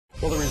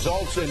Well, the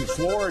results in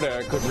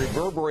Florida could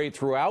reverberate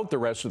throughout the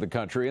rest of the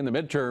country in the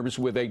midterms,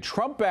 with a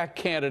Trump-backed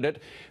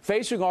candidate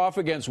facing off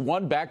against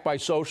one backed by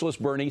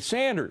socialist Bernie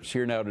Sanders.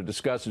 Here now to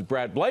discuss is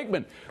Brad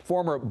Blakeman,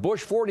 former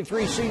Bush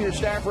 43 senior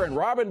staffer, and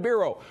Robin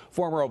Biro,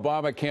 former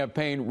Obama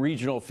campaign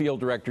regional field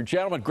director.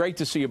 Gentlemen, great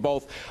to see you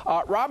both.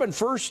 Robin,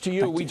 first to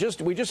you. We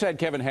just had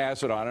Kevin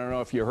Hassett on. I don't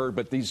know if you heard,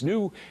 but these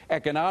new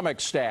economic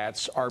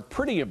stats are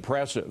pretty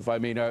impressive. I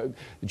mean,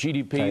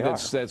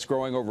 GDP that's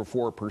growing over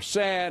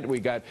 4%. We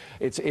got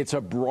it's a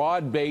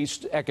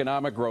broad-based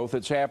economic growth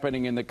that's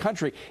happening in the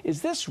country.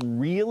 Is this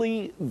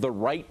really the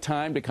right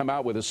time to come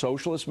out with a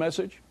socialist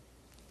message?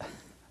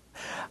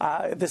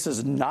 This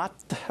is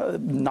not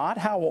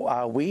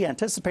how we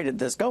anticipated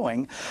this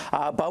going,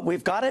 but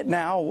we've got it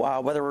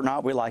now, whether or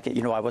not we like it.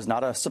 You know, I was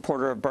not a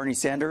supporter of Bernie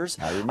Sanders.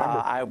 I remember.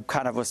 I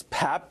kind of was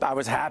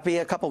happy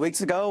a couple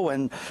weeks ago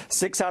when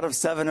 6 out of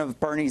 7 of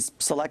Bernie's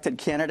selected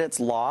candidates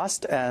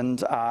lost,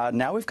 and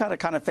now we've got to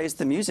kind of face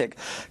the music,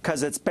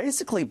 because it's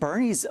basically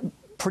Bernie's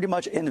pretty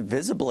much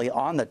invisibly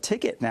on the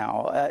ticket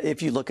now,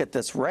 if you look at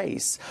this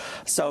race.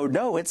 So,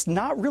 no, it's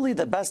not really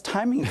the best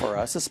timing for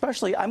us,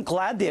 especially, I'm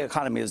glad the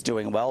economy is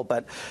doing well,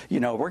 but, you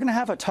know, we're going to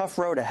have a tough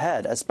road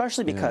ahead,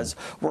 especially because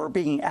we're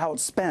being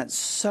outspent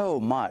so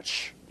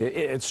much.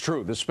 It's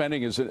true. The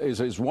spending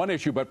is one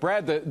issue. But,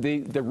 Brad,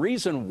 the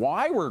reason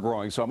why we're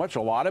growing so much,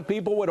 a lot of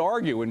people would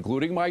argue,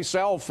 including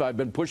myself, I've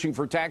been pushing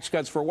for tax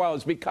cuts for a while,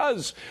 is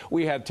because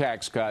we had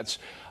tax cuts.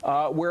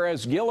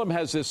 Whereas Gillum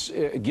is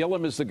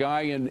the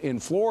guy in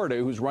Florida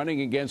who's running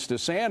against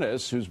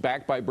DeSantis, who's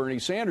backed by Bernie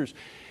Sanders.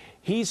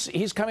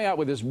 He's coming out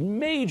with this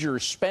major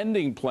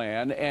spending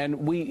plan,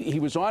 and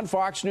he was on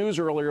Fox News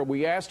earlier.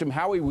 We asked him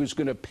how he was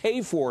going to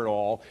pay for it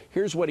all.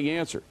 Here's what he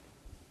answered.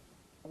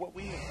 What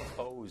we have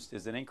proposed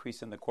is an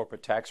increase in the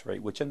corporate tax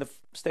rate, which in the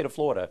state of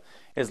Florida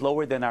is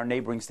lower than our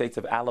neighboring states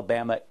of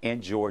Alabama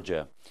and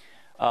Georgia.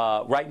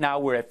 Right now,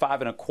 we're at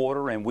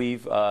 5.25%, and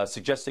we've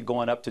suggested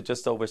going up to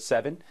just over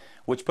 7%,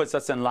 which puts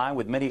us in line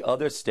with many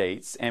other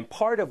states. And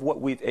part of what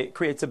it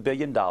creates $1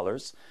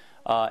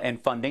 billion in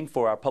funding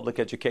for our public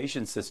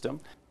education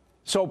system.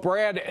 So,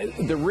 Brad,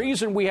 the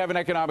reason we have an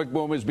economic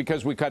boom is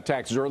because we cut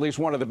taxes, or at least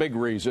one of the big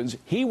reasons.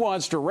 He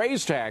wants to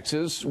raise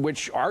taxes,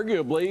 which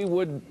arguably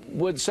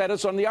would set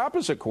us on the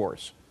opposite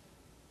course.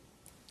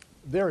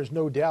 There is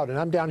no doubt. And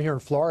I'm down here in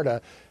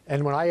Florida,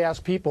 and when I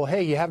ask people,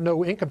 hey, you have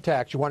no income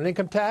tax, you want an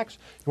income tax?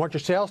 You want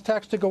your sales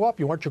tax to go up?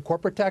 You want your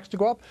corporate tax to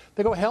go up?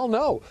 They go, hell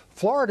no.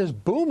 Florida's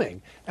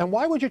booming. And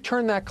why would you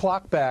turn that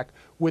clock back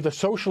with a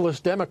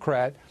socialist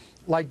Democrat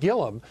like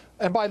Gillum?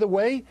 And by the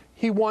way,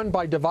 he won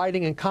by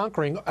dividing and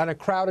conquering on a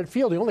crowded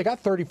field. He only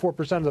got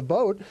 34% of the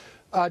vote.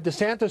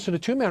 DeSantis in a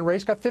two-man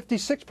race got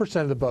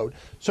 56% of the vote.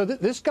 So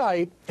this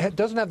guy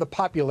doesn't have the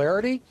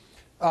popularity.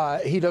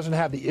 He doesn't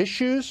have the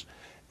issues.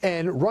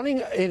 And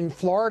running in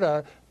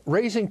Florida,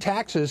 raising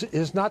taxes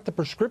is not the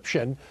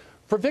prescription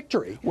for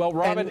victory. Well,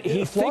 Robin,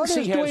 he thinks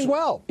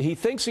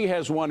he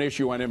has one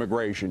issue on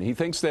immigration. He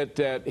thinks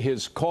that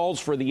his calls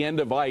for the end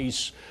of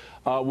ICE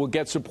will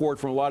get support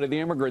from a lot of the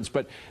immigrants.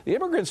 But the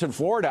immigrants in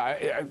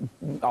Florida,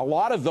 a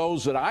lot of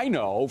those that I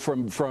know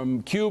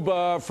from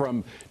Cuba,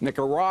 from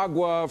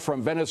Nicaragua,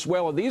 from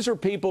Venezuela, these are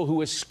people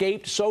who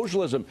escaped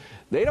socialism.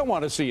 They don't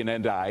want to see an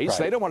end to ICE. Right.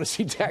 They don't want to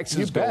see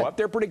taxes go up.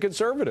 They're pretty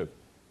conservative.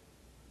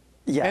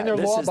 Yeah, and they're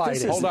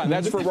law-abiding. Hold on,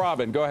 that's for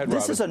Robin. Go ahead, Robin.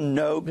 This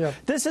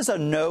is a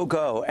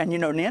no-go. And, you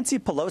know, Nancy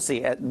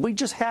Pelosi, we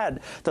just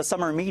had the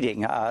summer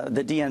meeting,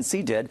 the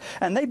DNC did,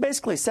 and they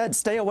basically said,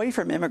 stay away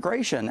from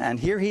immigration. And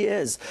here he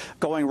is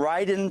going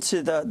right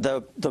into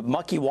the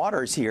mucky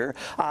waters here.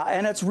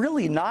 And it's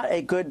really not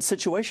a good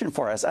situation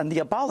for us. And the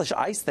abolish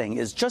ICE thing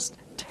is just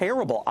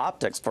terrible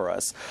optics for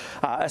us,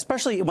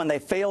 especially when they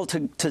fail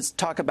to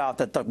talk about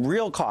that the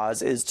real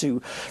cause is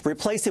to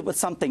replace it with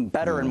something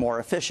better and more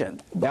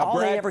efficient. Now, all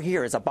Brad, they ever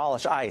hear is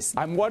abolish ICE.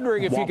 I'm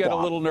wondering if you get a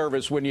little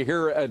nervous when you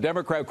hear a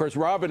Democrat. Of course,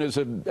 Robin is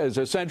a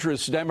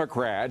centrist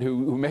Democrat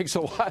who makes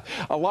a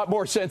lot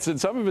more sense than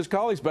some of his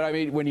colleagues. But I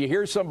mean, when you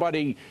hear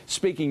somebody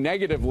speaking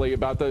negatively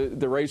about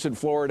the race in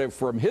Florida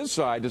from his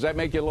side, does that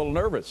make you a little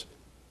nervous?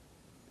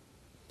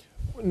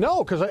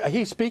 No, because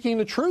he's speaking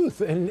the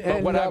truth.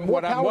 And what I'm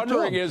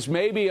wondering is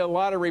maybe a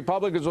lot of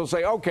Republicans will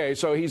say, okay,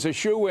 so he's a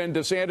shoo-in,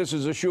 DeSantis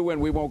is a shoo-in,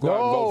 we won't go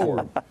out and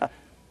vote for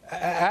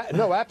him.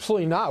 No,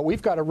 absolutely not.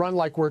 We've got to run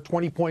like we're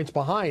 20 points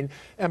behind.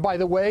 And by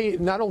the way,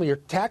 not only are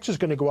taxes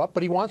going to go up,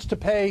 but he wants to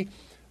pay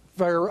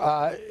for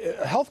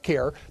health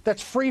care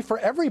that's free for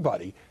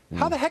everybody.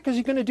 How the heck is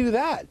he going to do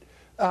that?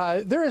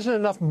 There isn't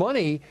enough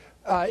money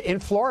in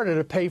Florida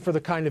to pay for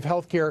the kind of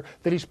health care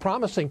that he's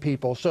promising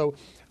people. So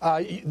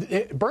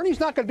Bernie's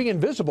not going to be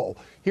invisible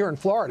here in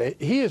Florida.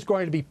 He is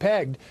going to be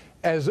pegged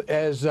as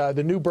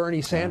the new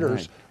Bernie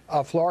Sanders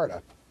of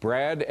Florida.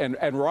 Brad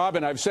and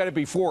Robin, I've said it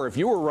before. If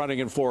you were running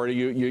in Florida,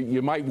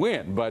 you might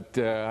win. But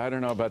I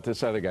don't know about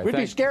this other guy. We'd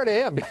be scared of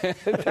him.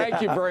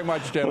 Thank you very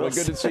much, gentlemen.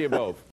 Good to see you both.